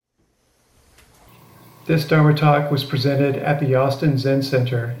This Dharma talk was presented at the Austin Zen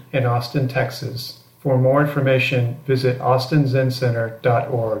Center in Austin, Texas. For more information, visit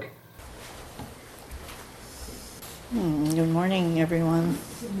austinzencenter.org. Good morning, everyone.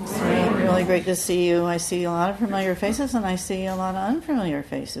 It's really great to see you. I see a lot of familiar faces, and I see a lot of unfamiliar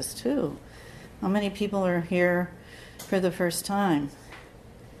faces, too. How many people are here for the first time?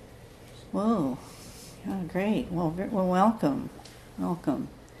 Whoa. Yeah, great. Well, welcome. Welcome.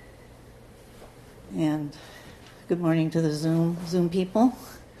 And good morning to the Zoom people.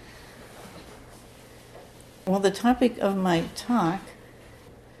 Well, the topic of my talk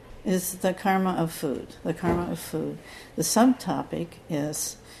is the karma of food. The karma of food. The subtopic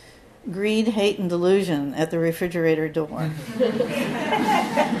is greed, hate, and delusion at the refrigerator door.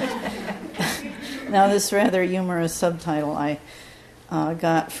 Now, this rather humorous subtitle I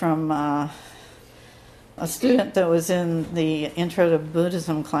got from a student that was in the Intro to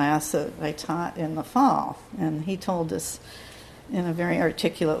Buddhism class that I taught in the fall. And he told us in a very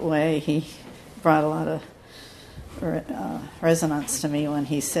articulate way. He brought a lot of resonance to me when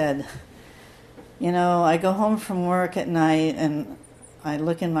he said, you know, I go home from work at night and I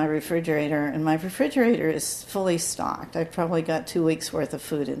look in my refrigerator, and my refrigerator is fully stocked. I've probably got 2 weeks' worth of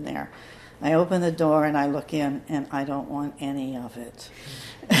food in there. I open the door and I look in, and I don't want any of it.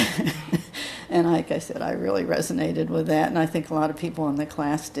 And like I said, I really resonated with that, and I think a lot of people in the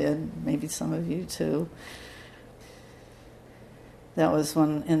class did, maybe some of you too. That was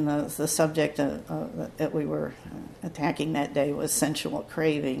one in the subject that we were attacking that day was sensual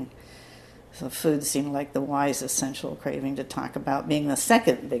craving. So food seemed like the wisest sensual craving to talk about, being the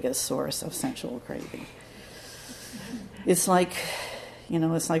second biggest source of sensual craving. It's like, you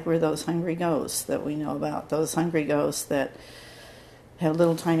know, it's like we're those hungry ghosts that we know about, those hungry ghosts that have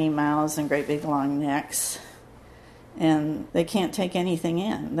little tiny mouths and great big long necks, and they can't take anything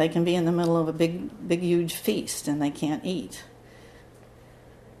in. They can be in the middle of a big huge feast and they can't eat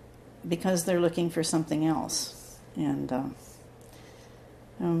because they're looking for something else. And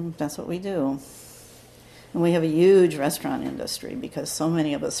that's what we do. And we have a huge restaurant industry because so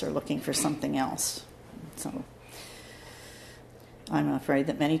many of us are looking for something else. So I'm afraid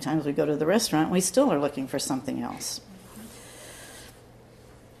that many times we go to the restaurant, we still are looking for something else.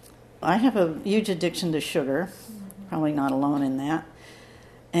 I have a huge addiction to sugar, probably not alone in that,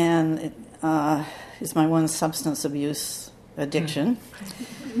 and it's my one substance abuse addiction.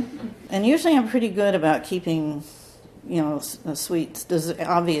 And usually I'm pretty good about keeping, you know, sweets,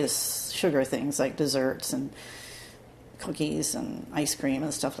 obvious sugar things like desserts and cookies and ice cream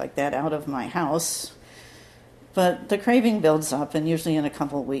and stuff like that out of my house. But the craving builds up, and usually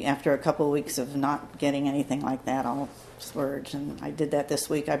after a couple of weeks of not getting anything like that, I'll splurge. And I did that this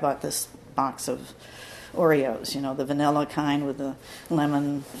week. I bought this box of Oreos, you know, the vanilla kind with the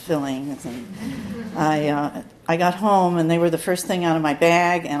lemon fillings. And I got home, and they were the first thing out of my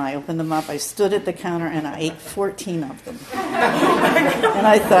bag, and I opened them up. I stood at the counter, and I ate 14 of them. And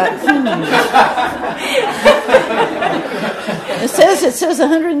I thought, It says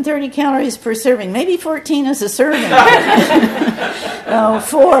 130 calories per serving. Maybe 14 is a serving. No,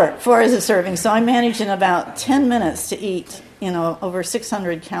 four is a serving. So I managed in about 10 minutes to eat, you know, over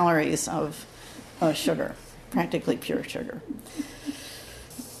 600 calories of sugar, practically pure sugar.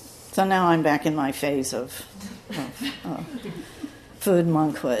 So now I'm back in my phase of food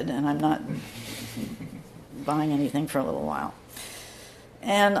monkhood, and I'm not buying anything for a little while.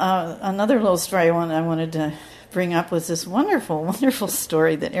 And another little story I wanted to bring up was this wonderful, wonderful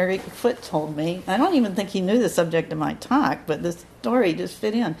story that Eric Foote told me. I don't even think he knew the subject of my talk, but the story just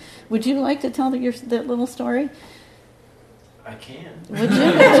fit in. Would you like to tell that little story? I can. Would you?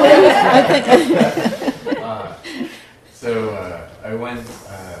 I think. I went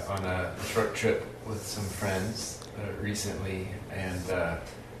on a short trip with some friends recently, and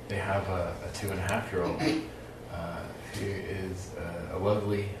they have a 2.5-year-old who is a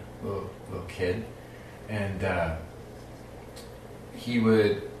lovely little kid. And he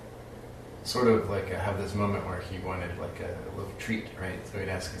would sort of like have this moment where he wanted like a little treat, right? So he'd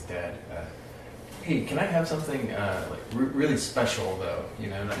ask his dad, "Hey, can I have something like really special, though? You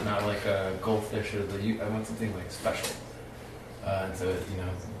know, not like a goldfish or I want something like special." And so, you know,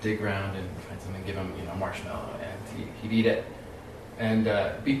 dig around and find something, give him, you know, marshmallow, and he'd eat it and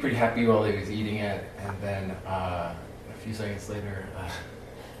be pretty happy while he was eating it. And then a few seconds later.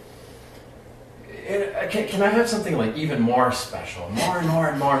 Can I have something like even more special, more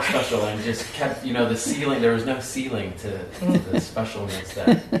and more special, and just kept, you know, the ceiling. There was no ceiling to the specialness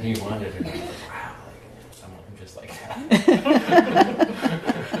that he wanted, and I was like, wow, like I want him just like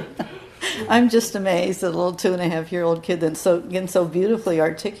that. I'm just amazed that a little 2.5-year-old kid that can so beautifully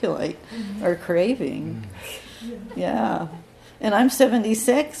articulate our craving. Yeah. And I'm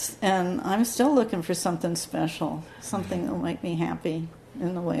 76, and I'm still looking for something special, something that will make me happy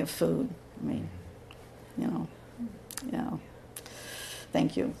in the way of food. I mean, yeah.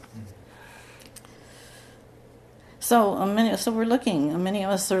 Thank you. So many of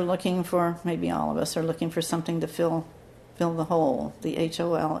us are looking for, maybe all of us are looking for something to fill the hole, the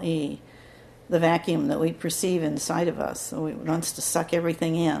HOLE, the vacuum that we perceive inside of us. So it wants to suck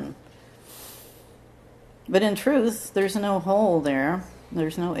everything in. But in truth, there's no hole there.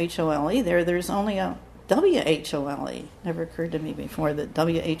 There's no HOLE there. There's only a WHOLE. Never occurred to me before that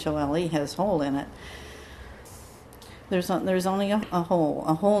WHOLE has hole in it. There's only a hole,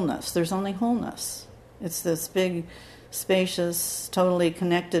 a wholeness. There's only wholeness. It's this big, spacious, totally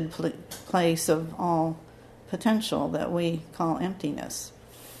connected place of all potential that we call emptiness.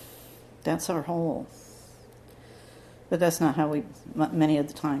 That's our whole. But that's not how many of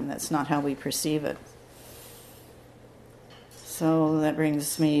the time, that's not how we perceive it. So that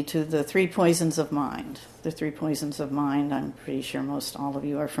brings me to the 3 poisons of mind. The 3 poisons of mind, I'm pretty sure most all of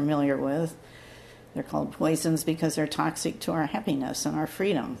you are familiar with. They're called poisons because they're toxic to our happiness and our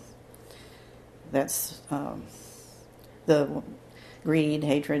freedom. That's the greed,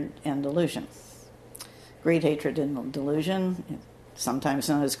 hatred, and delusion. Greed, hatred, and delusion, sometimes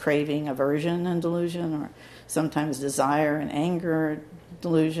known as craving, aversion, and delusion, or sometimes desire and anger,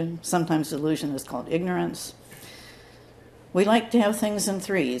 delusion. Sometimes delusion is called ignorance. We like to have things in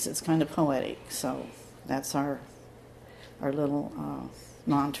threes. It's kind of poetic. So that's our little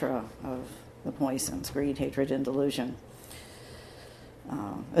mantra of the poisons, greed, hatred, and delusion.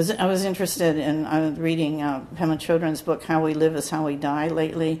 I was interested in, I was reading Pema Chodron's book, How We Live is How We Die,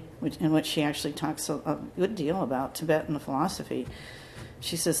 lately, in which she actually talks a good deal about Tibetan philosophy.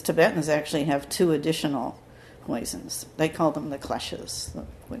 She says Tibetans actually have 2 additional poisons. They call them the kleshas, the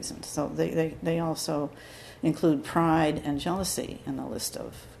poisons. So they also include pride and jealousy in the list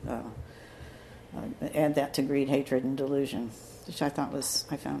of, add that to greed, hatred, and delusion, which I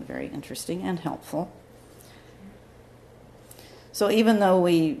found very interesting and helpful. So even though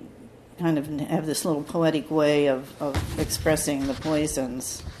we kind of have this little poetic way of expressing the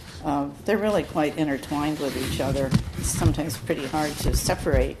poisons, they're really quite intertwined with each other. It's sometimes pretty hard to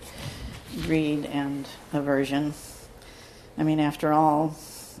separate greed and aversion. I mean, after all,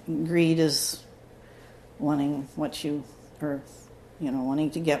 greed is wanting wanting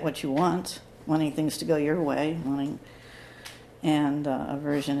to get what you want, wanting things to go your way, and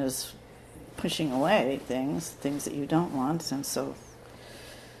aversion is pushing away things that you don't want. And so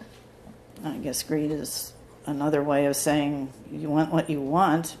I guess greed is another way of saying you want what you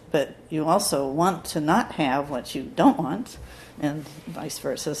want, but you also want to not have what you don't want, and vice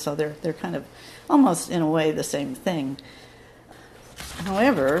versa. So they're kind of almost in a way the same thing.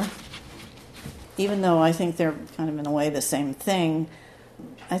 However, even though I think they're kind of in a way the same thing,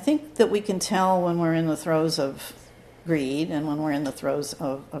 I think that we can tell when we're in the throes of greed and when we're in the throes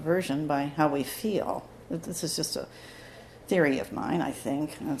of aversion by how we feel. This is just a theory of mine, I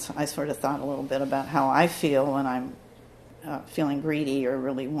think. I sort of thought a little bit about how I feel when I'm feeling greedy or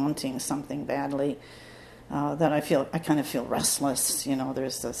really wanting something badly. That I kind of feel restless.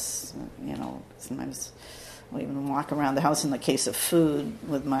 There's this, sometimes I'll even walk around the house in the case of food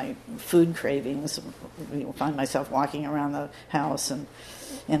with my food cravings. You'll find myself walking around the house and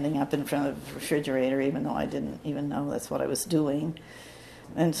ending up in front of the refrigerator, even though I didn't even know that's what I was doing.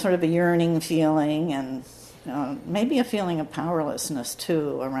 And sort of a yearning feeling, and maybe a feeling of powerlessness,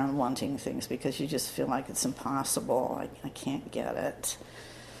 too, around wanting things, because you just feel like it's impossible. I can't get it.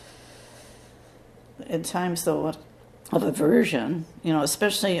 At times, though, of aversion,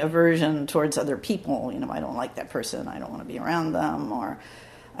 especially aversion towards other people. I don't like that person. I don't want to be around them, or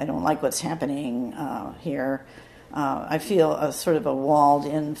I don't like what's happening here. I feel a sort of a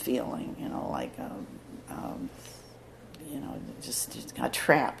walled-in feeling, like just got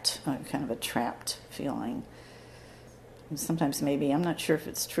trapped, kind of a trapped feeling. And sometimes maybe, I'm not sure if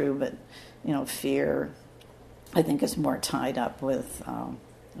it's true, but fear, I think, is more tied up with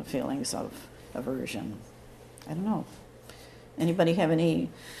the feelings of aversion. I don't know. Anybody have any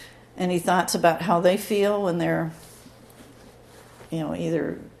thoughts about how they feel when they're,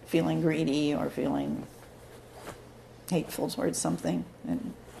 either feeling greedy or feeling hateful towards something?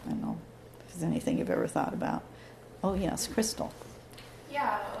 And I don't know if there's anything you've ever thought about. Oh yes, Crystal.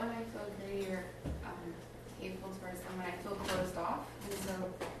 Yeah, when I feel greedy or hateful towards someone, I feel closed off, and so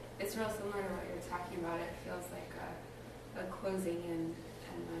it's real similar to what you're talking about. It feels like a closing in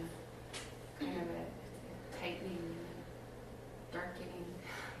and a kind of a tightening, and a darkening.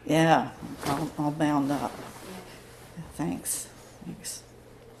 Yeah, all bound up. Thanks.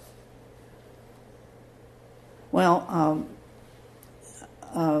 Well,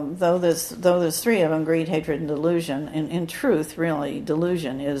 though there's three of them, greed, hatred, and delusion, in truth, really,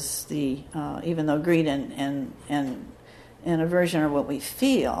 delusion is the, even though greed and aversion are what we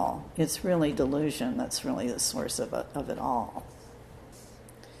feel, it's really delusion that's really the source of it all.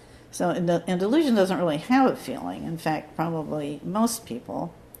 So, and delusion doesn't really have a feeling. In fact, probably most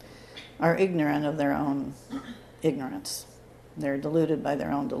people are ignorant of their own ignorance. They're deluded by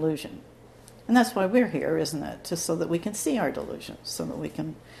their own delusion. And that's why we're here, isn't it? Just so that we can see our delusions, so that we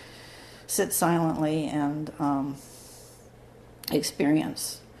can sit silently and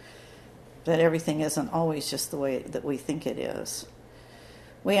experience that everything isn't always just the way that we think it is.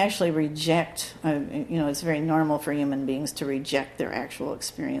 We actually reject, it's very normal for human beings to reject their actual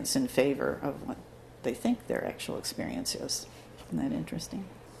experience in favor of what they think their actual experience is. Isn't that interesting?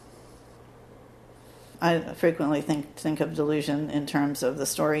 I frequently think of delusion in terms of the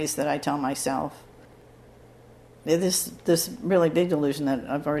stories that I tell myself. This really big delusion that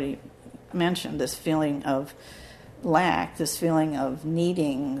I've already mentioned, this feeling of lack, this feeling of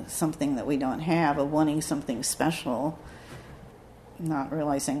needing something that we don't have, of wanting something special, not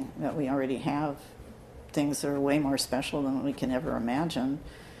realizing that we already have things that are way more special than we can ever imagine,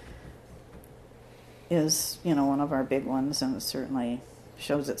 is, one of our big ones, and it certainly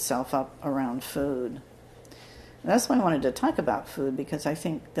shows itself up around food. That's why I wanted to talk about food, because I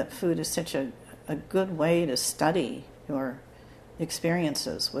think that food is such a good way to study your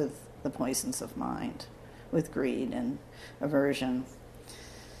experiences with the poisons of mind, with greed and aversion.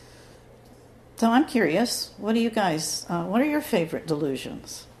 So I'm curious, what are you guys, what are your favorite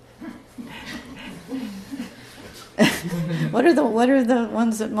delusions? What are the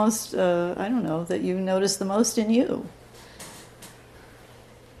ones that most, that you notice the most in you?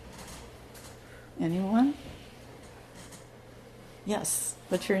 Anyone? Yes.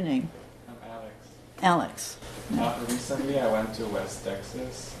 What's your name? I'm Alex. Alex. Recently I went to West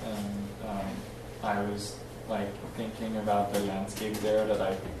Texas, and I was thinking about the landscape there that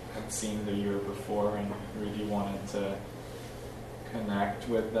I had seen the year before, and really wanted to connect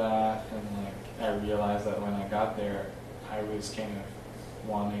with that. And I realized that when I got there, I was kind of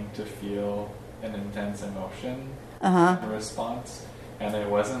wanting to feel an intense emotion in response, and it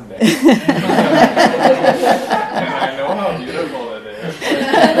wasn't there. And I know how beautiful it is.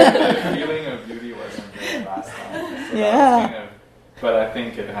 The feeling of beauty wasn't there last time. So yeah. But I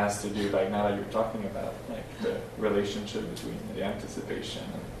think it has to do, now that you're talking about, the relationship between the anticipation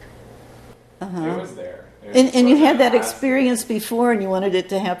and it was there. And you had that experience before, and you wanted it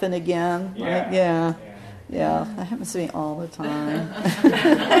to happen again. Yeah. Right? Yeah. That happens to me all the time.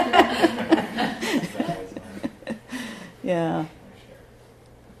 Yeah.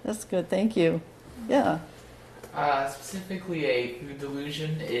 That's good. Thank you. Yeah. Specifically, a food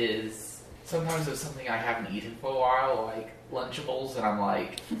delusion is sometimes there's something I haven't eaten for a while, like Lunchables, and I'm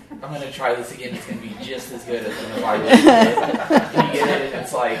like, I'm going to try this again. It's going to be just as good as when I really did. You get it, and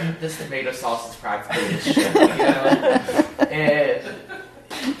it's like, this tomato sauce is practically as shit, And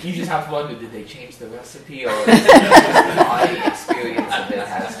you just have to wonder, did they change the recipe, or is it just my experience of it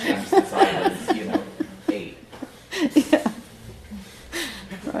has changed since I was, 8? Yeah.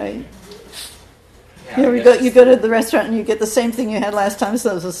 Right. Yeah, you go to the restaurant and you get the same thing you had last time,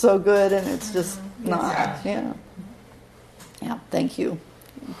 so this is so good, and it's just not. Yeah. Yeah, thank you.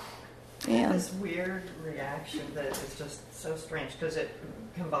 I have this weird reaction that is just so strange, because it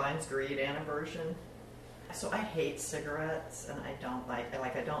combines greed and aversion. So I hate cigarettes, and I don't like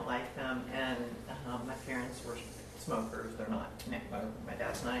them, and my parents were smokers. They're not, my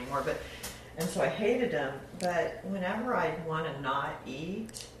dad's not anymore, and so I hated them, but whenever I want to not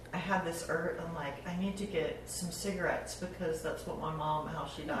eat, I have this urge. I'm like, I need to get some cigarettes, because that's what my mom, how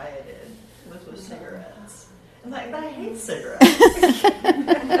she dieted, was with cigarettes. I'm like, but I hate cigarettes.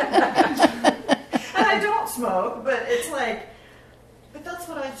 And I don't smoke, but it's like, but that's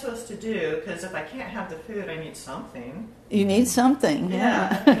what I'm supposed to do, because if I can't have the food, I need something. You need something,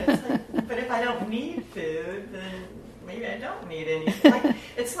 yeah. But if I don't need food, then maybe I don't need any.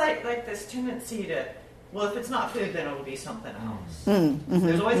 It's like this tendency to, well, if it's not food, then it will be something else. Mm-hmm.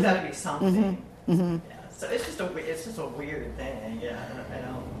 There's always got to be something. Mm-hmm. Yeah. So it's just a weird thing. Yeah, I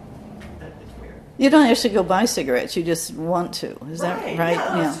don't. It's weird. You don't actually go buy cigarettes. You just want to. Is that right?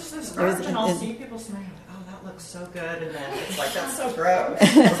 Yeah. It's just this urge, and I'll see people smoking. Oh, that looks so good, and then it's like, that's so gross.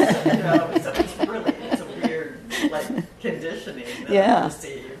 It's a weird conditioning that I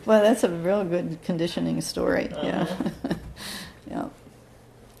received. Well, that's a real good conditioning story. Yeah. Yeah.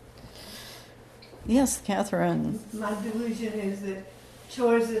 Yes, Catherine. My delusion is that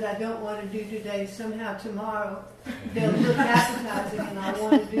chores that I don't want to do today, somehow tomorrow they'll look appetizing and I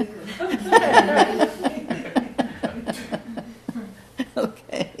want to do them.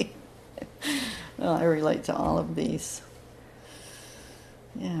 Okay. Well, I relate to all of these.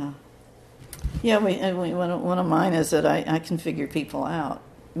 Yeah. Yeah, one of mine is that I can figure people out.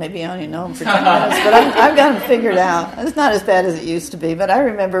 Maybe I only know them for 10 minutes, but I've got them figured out. It's not as bad as it used to be, but I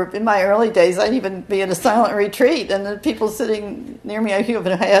remember in my early days, I'd even be in a silent retreat, and the people sitting near me I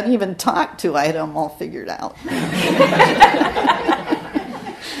hadn't even talked to, I had them all figured out.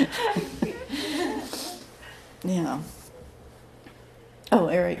 Yeah. Oh,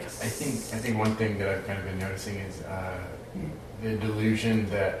 Eric. I think one thing that I've kind of been noticing is the delusion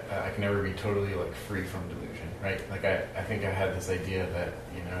that I can never be totally like free from delusion, right? Like I think I had this idea that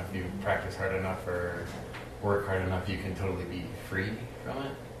if you practice hard enough or work hard enough, you can totally be free from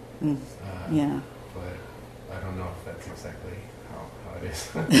it. Yeah. But I don't know if that's exactly how it is.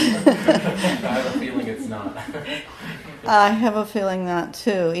 I have a feeling it's not. I have a feeling that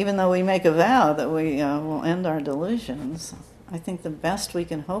too. Even though we make a vow that we will end our delusions, I think the best we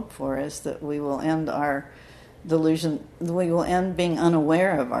can hope for is that we will end our delusion. We will end being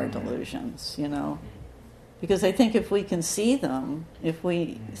unaware of our delusions. Because I think if we can see them, it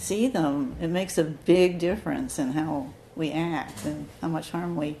makes a big difference in how we act and how much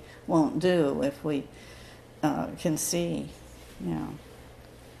harm we won't do if we can see. Yeah.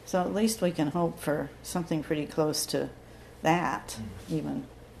 So at least we can hope for something pretty close to that, even.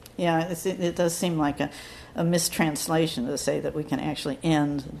 Yeah, it does seem like a mistranslation to say that we can actually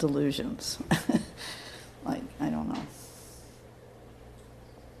end delusions. Like, I don't know.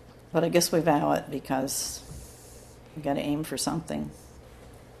 But I guess we vow it because we got to aim for something.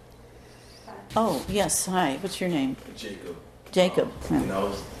 Oh, yes, hi. What's your name? Jacob. Jacob. I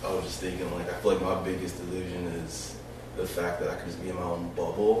was just thinking, I feel like my biggest delusion is the fact that I can just be in my own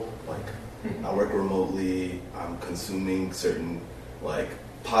bubble. I work remotely. I'm consuming certain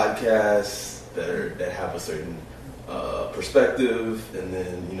podcasts that have a certain perspective, and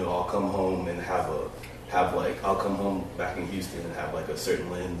then I'll come home and I'll come home back in Houston and have a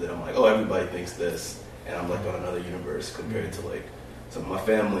certain lens that I'm everybody thinks this, and I'm on another universe compared to some of my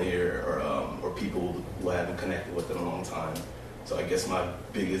family or people who I haven't connected with in a long time. So I guess my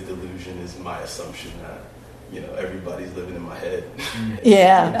biggest delusion is my assumption that everybody's living in my head.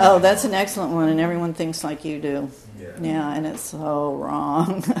 Yeah. Oh, that's an excellent one, and everyone thinks like you do. Yeah, and it's so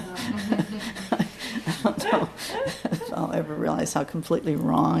wrong. I don't know if I'll ever realize how completely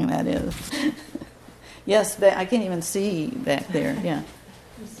wrong that is. Yes, I can't even see back there. Yeah.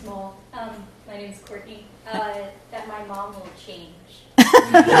 I'm small. My name's Courtney. That my mom will change.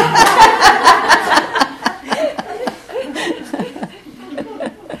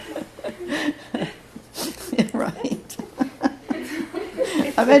 Right.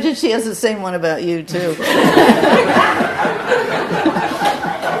 I imagine she has the same one about you, too.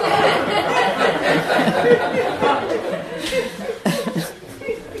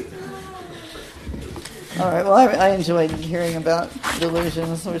 All right, well, I enjoyed hearing about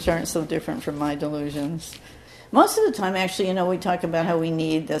delusions, which aren't so different from my delusions. Most of the time, actually, we talk about how we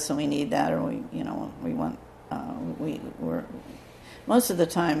need this and we need that, or we want, most of the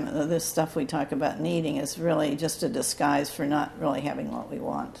time, this stuff we talk about needing is really just a disguise for not really having what we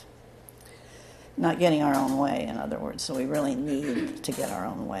want. Not getting our own way, in other words. So we really need to get our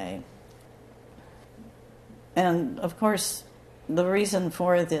own way. And, of course, the reason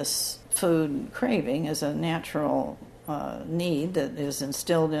for this food craving is a natural need that is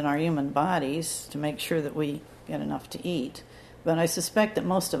instilled in our human bodies to make sure that we get enough to eat. But I suspect that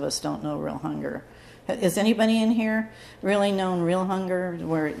most of us don't know real hunger. Has anybody in here really known real hunger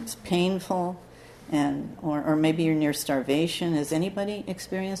where it's painful or maybe you're near starvation? Has anybody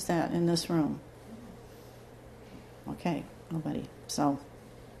experienced that in this room? Okay, nobody. So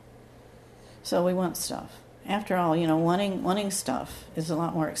we want stuff. After all, wanting stuff is a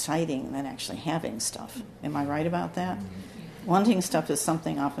lot more exciting than actually having stuff. Am I right about that? Wanting stuff is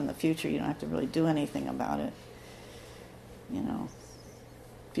something off in the future. You don't have to really do anything about it.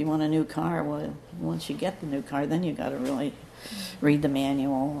 If you want a new car, well, once you get the new car, then you got to really read the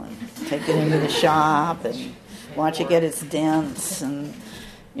manual and take it into the shop and watch it get its dents and,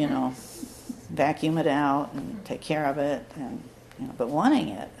 vacuum it out and take care of it. And but wanting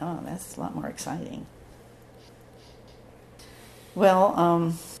it, that's a lot more exciting.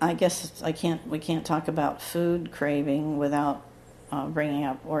 Well, I guess we can't talk about food craving without bringing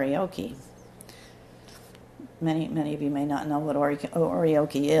up oryoki. Many of you may not know what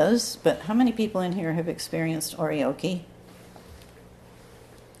oryoki is, but how many people in here have experienced oryoki?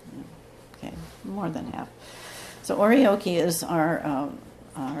 Okay, more than half. So oryoki is our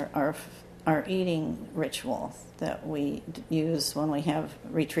eating ritual that we use when we have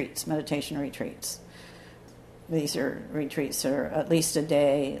retreats, meditation retreats. These are retreats that are at least a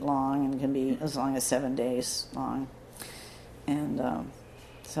day long and can be as long as 7 days long. And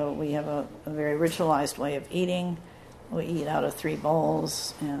so we have a very ritualized way of eating. We eat out of 3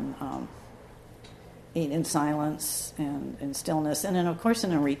 bowls and eat in silence and in stillness. And then, of course,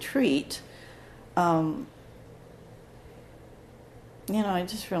 in a retreat, I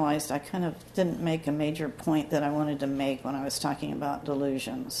just realized I kind of didn't make a major point that I wanted to make when I was talking about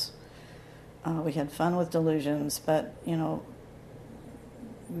delusions. We had fun with delusions, but,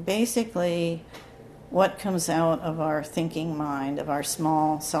 basically what comes out of our thinking mind, of our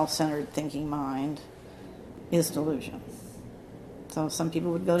small, self-centered thinking mind, is delusion. So some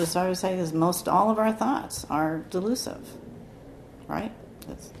people would go as far as say that most all of our thoughts are delusive, right?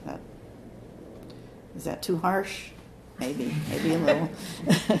 Is that too harsh? Maybe a little.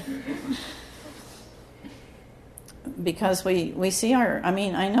 Because we see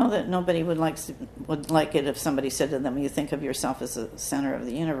I know that nobody would like it if somebody said to them, you think of yourself as the center of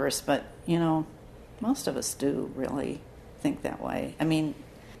the universe, but, most of us do really think that way.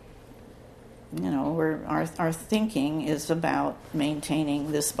 Our thinking is about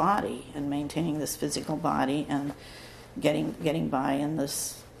maintaining this body and maintaining this physical body and getting by in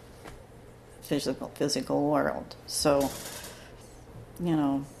this physical world. So,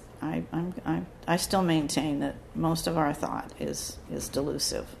 I still maintain that most of our thought is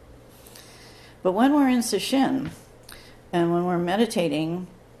delusive. But when we're in sesshin and when we're meditating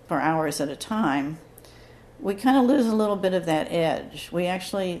for hours at a time, we kind of lose a little bit of that edge. We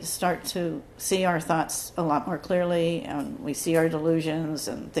actually start to see our thoughts a lot more clearly, and we see our delusions,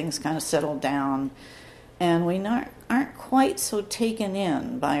 and things kind of settle down. And we aren't quite so taken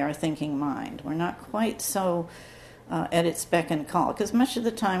in by our thinking mind. We're not quite so at its beck and call, because much of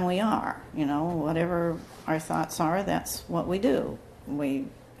the time we are. Whatever our thoughts are, that's what we do.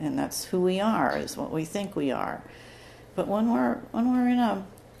 And that's who we are, is what we think we are. But when we're in a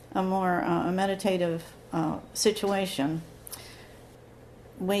more meditative situation,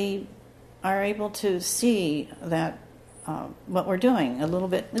 we are able to see that what we're doing a little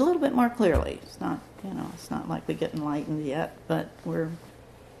bit more clearly. It's not like we get enlightened yet, but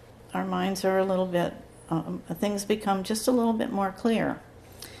our minds are a little bit. Things become just a little bit more clear.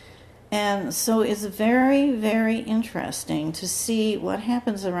 And so it's very, very interesting to see what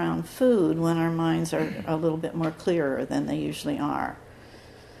happens around food when our minds are a little bit more clearer than they usually are.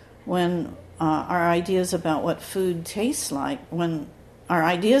 When our ideas about what food tastes like, we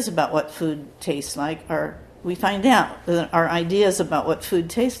find out that our ideas about what food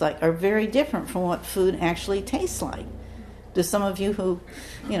tastes like are very different from what food actually tastes like. Do some of you who,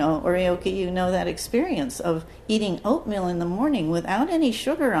 oryoki, know that experience of eating oatmeal in the morning without any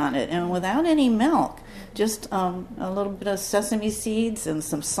sugar on it and without any milk, just a little bit of sesame seeds and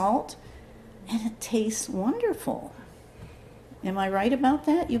some salt, and it tastes wonderful. Am I right about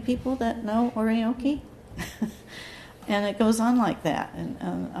that, you people that know oryoki? And it goes on like that,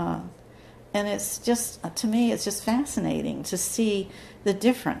 and it's just, to me, it's just fascinating to see the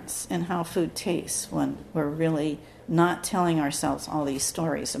difference in how food tastes when we're really not telling ourselves all these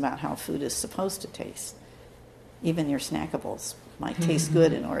stories about how food is supposed to taste. Even your snackables might taste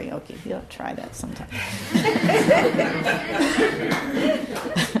good in oryoki. You ought to try that sometime.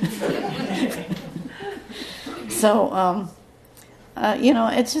 So,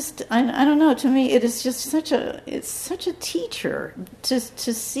 it's just, I don't know, to me it is just such a teacher to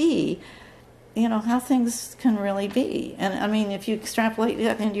see, how things can really be. And if you extrapolate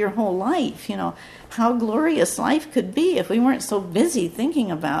that into your whole life, how glorious life could be if we weren't so busy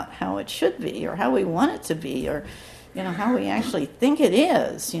thinking about how it should be or how we want it to be or, how we actually think it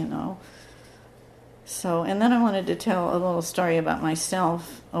is, So, and then I wanted to tell a little story about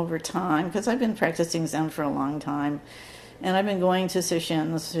myself over time, because I've been practicing Zen for a long time. And I've been going to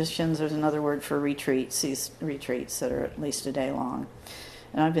sesshin. Sesshin is another word for retreats, these retreats that are at least a day long.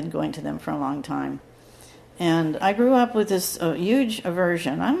 And I've been going to them for a long time. And I grew up with this huge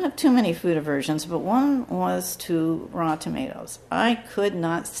aversion. I don't have too many food aversions, but one was to raw tomatoes. I could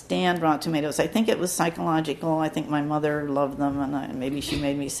not stand raw tomatoes. I think it was psychological. I think my mother loved them, and maybe she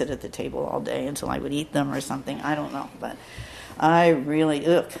made me sit at the table all day until I would eat them or something. I don't know. But I really,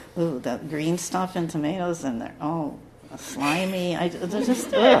 that green stuff in tomatoes, and they're, slimy. They're just,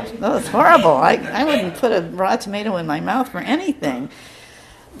 that's horrible. I wouldn't put a raw tomato in my mouth for anything.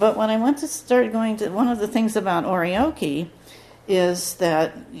 But when I went to start going to, one of the things about oryoki is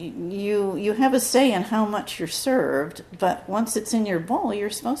that you have a say in how much you're served, but once it's in your bowl, you're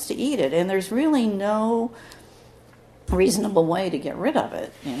supposed to eat it. And there's really no reasonable way to get rid of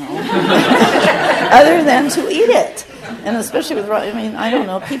it, other than to eat it. And especially with, I don't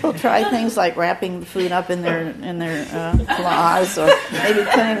know, people try things like wrapping the food up in their cloths, or maybe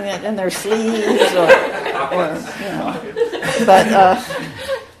putting it in their sleeves, or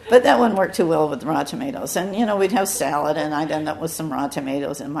But that wouldn't work too well with raw tomatoes. And, we'd have salad, and I'd end up with some raw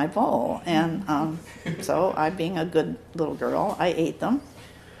tomatoes in my bowl. And so I, being a good little girl, I ate them.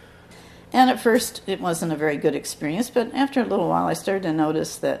 And at first, it wasn't a very good experience. But after a little while, I started to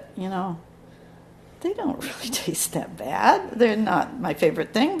notice that, they don't really taste that bad. They're not my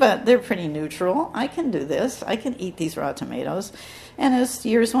favorite thing, but they're pretty neutral. I can do this. I can eat these raw tomatoes. And as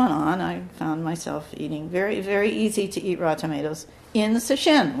years went on, I found myself eating very, very easy to eat raw tomatoes in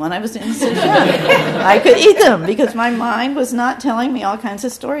Sesshin. When I was in Sesshin, I could eat them because my mind was not telling me all kinds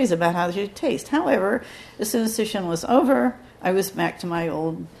of stories about how they should taste. However, as soon as Sesshin was over, I was back to my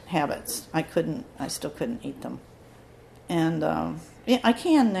old habits. I still couldn't eat them. And I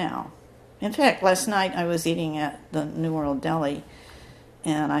can now. In fact, last night I was eating at the New World Deli,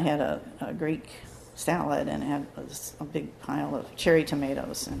 and I had a Greek salad and had a big pile of cherry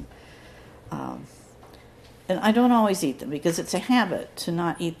tomatoes. And I don't always eat them because it's a habit to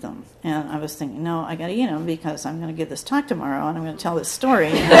not eat them. And I was thinking, no, I got to eat them because I'm going to give this talk tomorrow and I'm going to tell this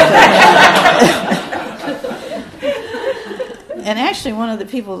story. And actually, one of the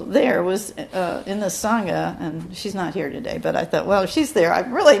people there was in the Sangha, and she's not here today, but I thought, well, if she's there, I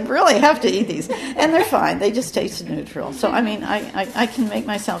really, really have to eat these. And they're fine. They just taste neutral. So, I can make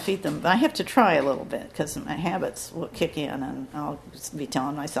myself eat them, but I have to try a little bit because my habits will kick in, and I'll be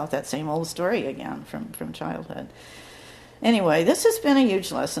telling myself that same old story again from childhood. Anyway, this has been a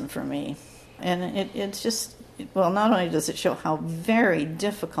huge lesson for me. And it's just, well, not only does it show how very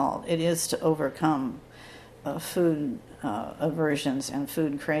difficult it is to overcome food aversions and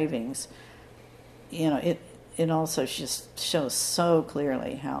food cravings, it also just shows so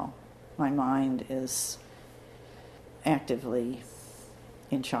clearly how my mind is actively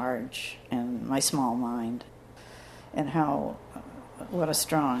in charge, and my small mind, and how what a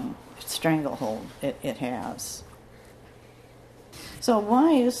strong stranglehold it has. So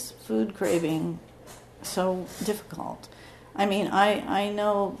why is food craving so difficult? I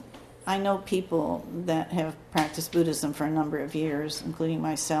know people that have practiced Buddhism for a number of years, including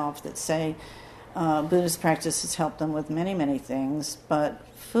myself, that say Buddhist practice has helped them with many, many things, but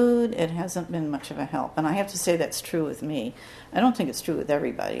food, it hasn't been much of a help. And I have to say that's true with me. I don't think it's true with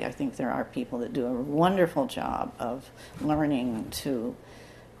everybody. I think there are people that do a wonderful job of learning to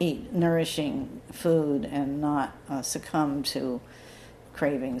eat nourishing food and not succumb to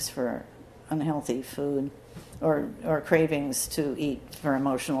cravings for unhealthy food. Or cravings to eat for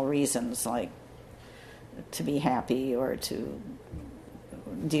emotional reasons, like to be happy or to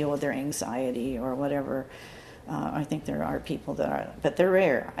deal with their anxiety or whatever. I think there are people that are, but they're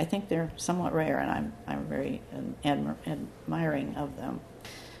rare. I think they're somewhat rare, and I'm very admiring of them.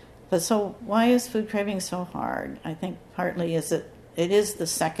 But so why is food craving so hard? I think partly is that it is the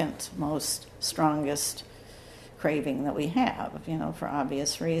second most strongest craving that we have, for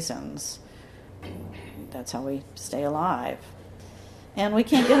obvious reasons. That's how we stay alive. And we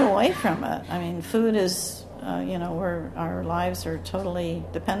can't get away from it. Food is, our lives are totally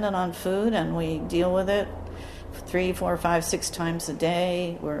dependent on food, and we deal with it 3, 4, 5, 6 times a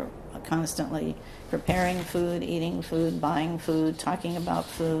day. We're constantly preparing food, eating food, buying food, talking about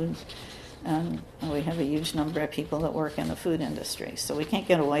food. And we have a huge number of people that work in the food industry, so we can't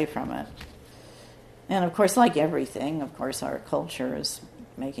get away from it. And of course, like everything, our culture is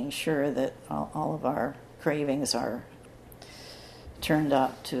making sure that all of our cravings are turned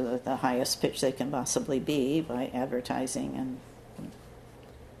up to the highest pitch they can possibly be by advertising.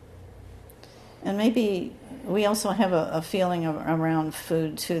 And maybe we also have a feeling around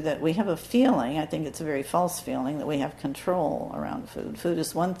food, too, that we have a feeling, I think it's a very false feeling, that we have control around food. Food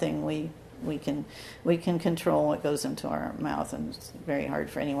is one thing we can control what goes into our mouth, and it's very hard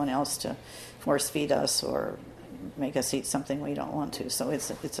for anyone else to force feed us or make us eat something we don't want to. So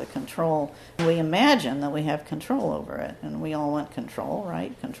it's a control. We imagine that we have control over it, and we all want control,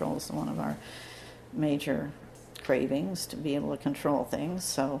 right? Control is one of our major cravings, to be able to control things.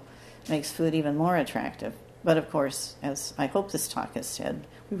 So it makes food even more attractive. But of course, as I hope this talk has said,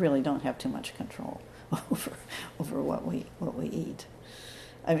 we really don't have too much control over what we eat.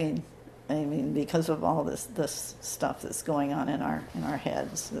 I mean, because of all this stuff that's going on in our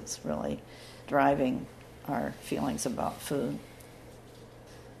heads, that's really driving our feelings about food.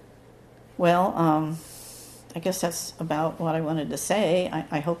 Well, I guess that's about what I wanted to say.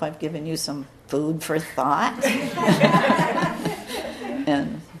 I hope I've given you some food for thought,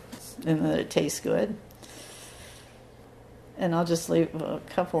 and that it tastes good. And I'll just leave a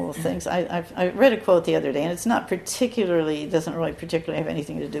couple of things. I read a quote the other day, and it's not particularly, doesn't really particularly have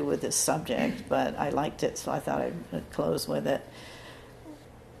anything to do with this subject, but I liked it, so I thought I'd close with it.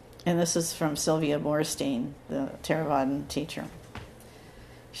 And this is from Sylvia Boorstein, the Theravadan teacher.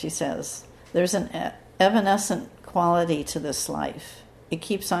 She says, "There's an evanescent quality to this life. It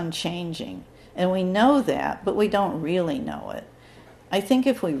keeps on changing. And we know that, but we don't really know it. I think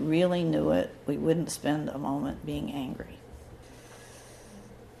if we really knew it, we wouldn't spend a moment being angry."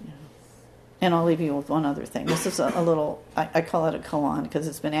 And I'll leave you with one other thing. This is a little, I call it a koan because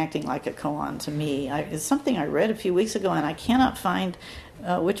it's been acting like a koan to me. It's something I read a few weeks ago, and I cannot find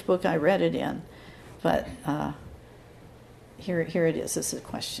which book I read it in. But here it is. This is a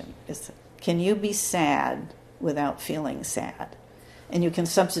question. Can you be sad without feeling sad? And you can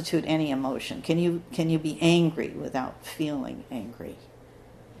substitute any emotion. Can you be angry without feeling angry?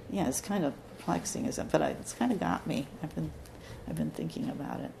 Yeah, it's kind of perplexing, isn't it? But it's kind of got me. I've been thinking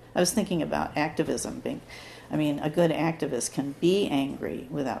about it. I was thinking about activism a good activist can be angry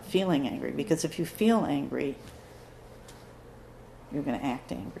without feeling angry, because if you feel angry, you're going to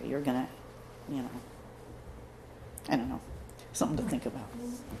act angry. You're going to, I don't know, something to think about.